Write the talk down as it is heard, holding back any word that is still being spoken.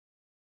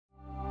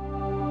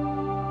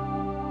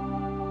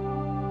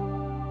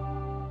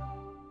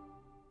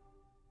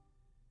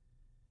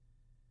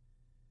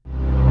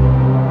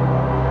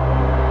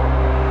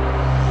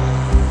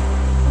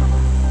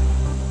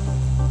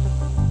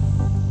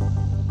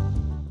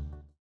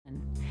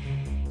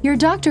Your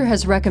doctor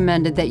has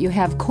recommended that you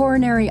have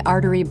coronary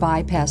artery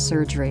bypass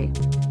surgery.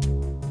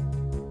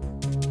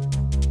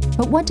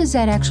 But what does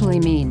that actually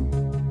mean?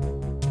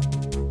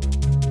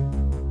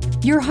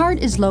 Your heart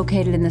is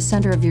located in the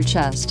center of your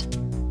chest.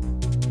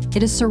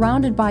 It is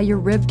surrounded by your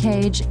rib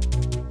cage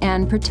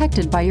and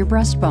protected by your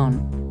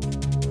breastbone.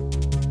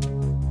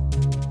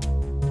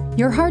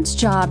 Your heart's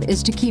job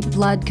is to keep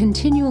blood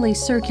continually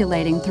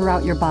circulating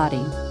throughout your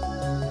body.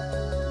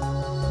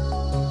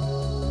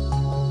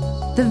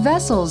 The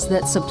vessels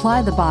that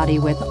supply the body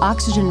with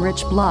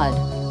oxygen-rich blood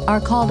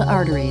are called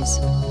arteries.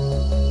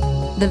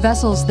 The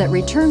vessels that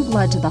return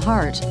blood to the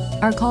heart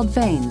are called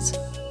veins.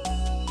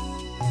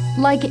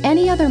 Like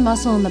any other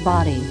muscle in the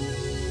body,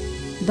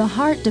 the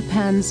heart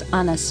depends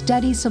on a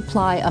steady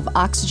supply of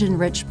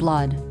oxygen-rich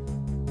blood.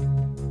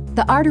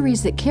 The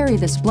arteries that carry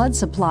this blood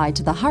supply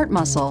to the heart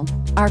muscle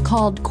are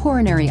called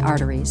coronary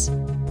arteries.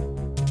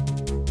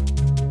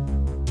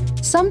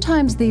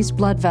 Sometimes these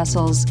blood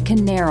vessels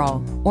can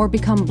narrow or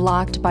become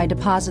blocked by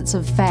deposits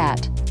of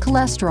fat,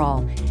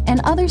 cholesterol,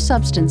 and other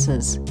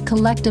substances,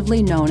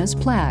 collectively known as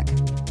plaque.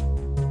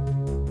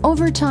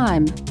 Over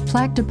time,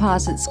 plaque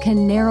deposits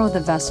can narrow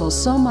the vessels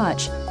so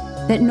much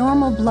that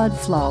normal blood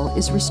flow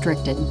is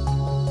restricted.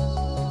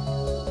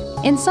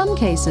 In some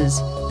cases,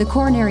 the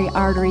coronary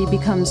artery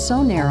becomes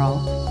so narrow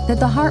that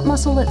the heart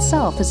muscle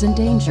itself is in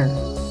danger.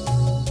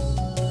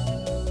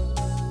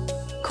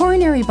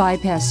 Coronary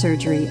bypass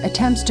surgery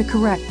attempts to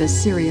correct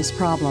this serious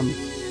problem.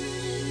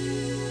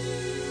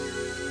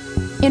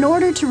 In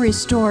order to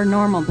restore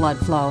normal blood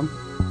flow,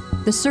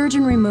 the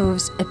surgeon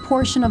removes a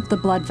portion of the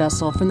blood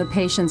vessel from the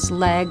patient's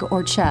leg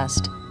or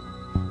chest,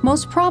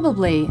 most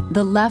probably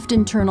the left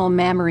internal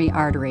mammary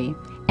artery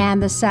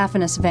and the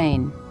saphenous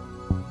vein.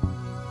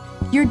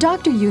 Your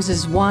doctor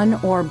uses one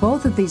or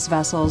both of these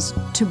vessels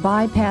to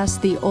bypass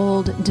the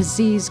old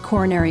diseased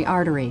coronary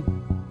artery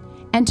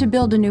and to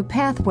build a new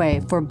pathway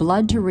for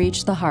blood to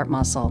reach the heart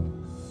muscle.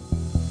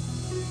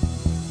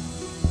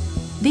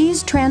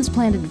 These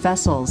transplanted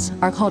vessels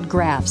are called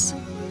grafts,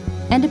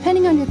 and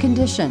depending on your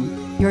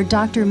condition, your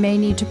doctor may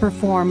need to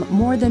perform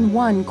more than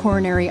one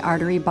coronary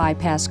artery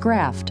bypass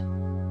graft.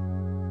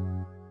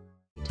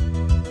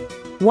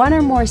 One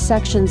or more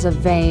sections of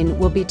vein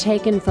will be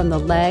taken from the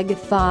leg,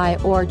 thigh,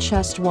 or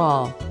chest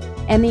wall,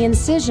 and the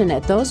incision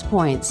at those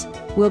points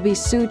will be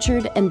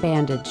sutured and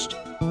bandaged.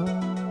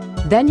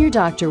 Then your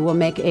doctor will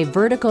make a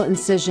vertical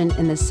incision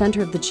in the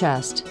center of the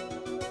chest.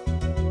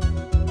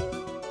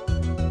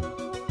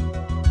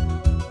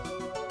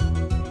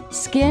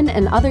 Skin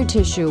and other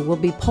tissue will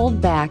be pulled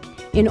back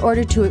in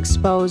order to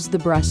expose the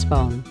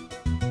breastbone.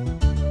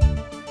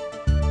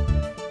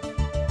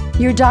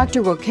 Your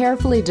doctor will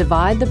carefully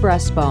divide the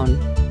breastbone,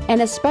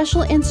 and a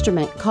special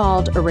instrument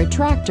called a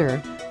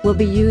retractor will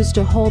be used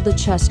to hold the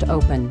chest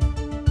open.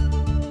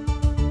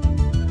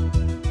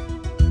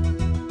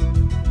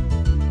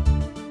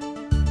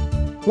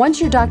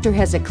 Once your doctor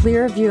has a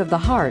clear view of the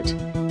heart,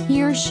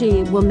 he or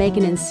she will make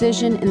an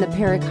incision in the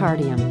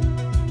pericardium,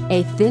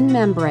 a thin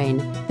membrane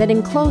that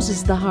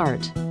encloses the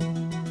heart.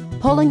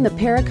 Pulling the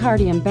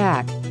pericardium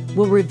back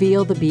will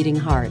reveal the beating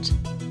heart.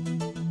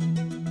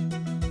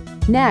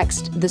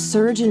 Next, the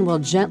surgeon will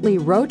gently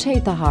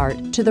rotate the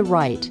heart to the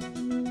right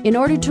in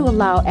order to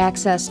allow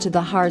access to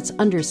the heart's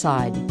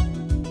underside.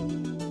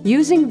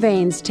 Using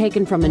veins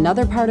taken from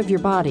another part of your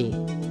body,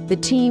 the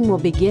team will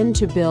begin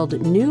to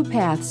build new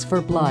paths for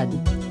blood,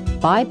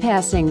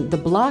 bypassing the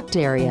blocked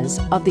areas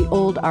of the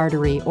old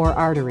artery or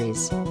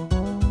arteries.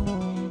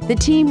 The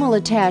team will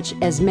attach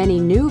as many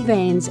new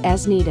veins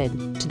as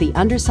needed to the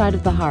underside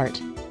of the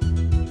heart.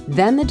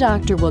 Then the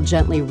doctor will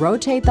gently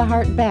rotate the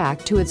heart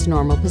back to its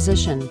normal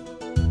position.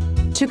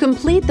 To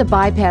complete the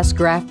bypass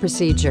graft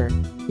procedure,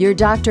 your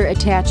doctor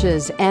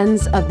attaches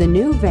ends of the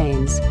new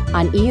veins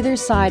on either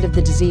side of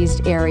the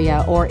diseased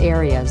area or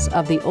areas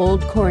of the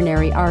old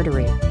coronary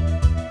artery.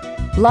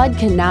 Blood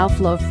can now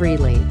flow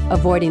freely,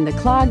 avoiding the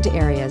clogged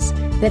areas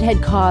that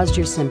had caused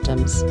your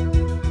symptoms.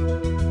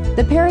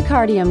 The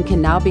pericardium can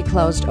now be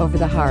closed over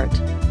the heart.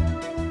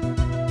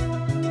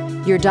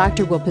 Your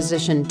doctor will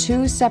position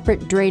two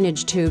separate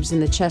drainage tubes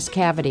in the chest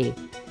cavity.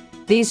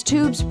 These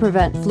tubes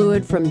prevent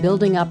fluid from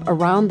building up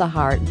around the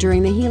heart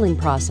during the healing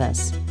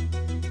process.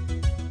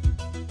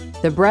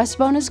 The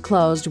breastbone is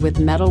closed with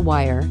metal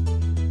wire.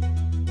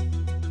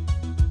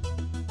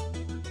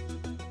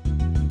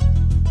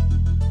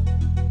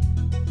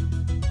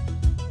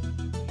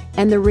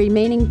 And the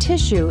remaining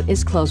tissue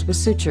is closed with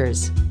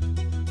sutures.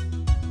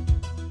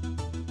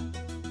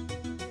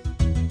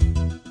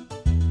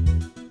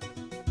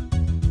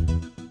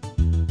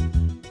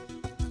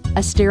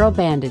 A sterile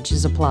bandage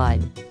is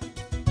applied.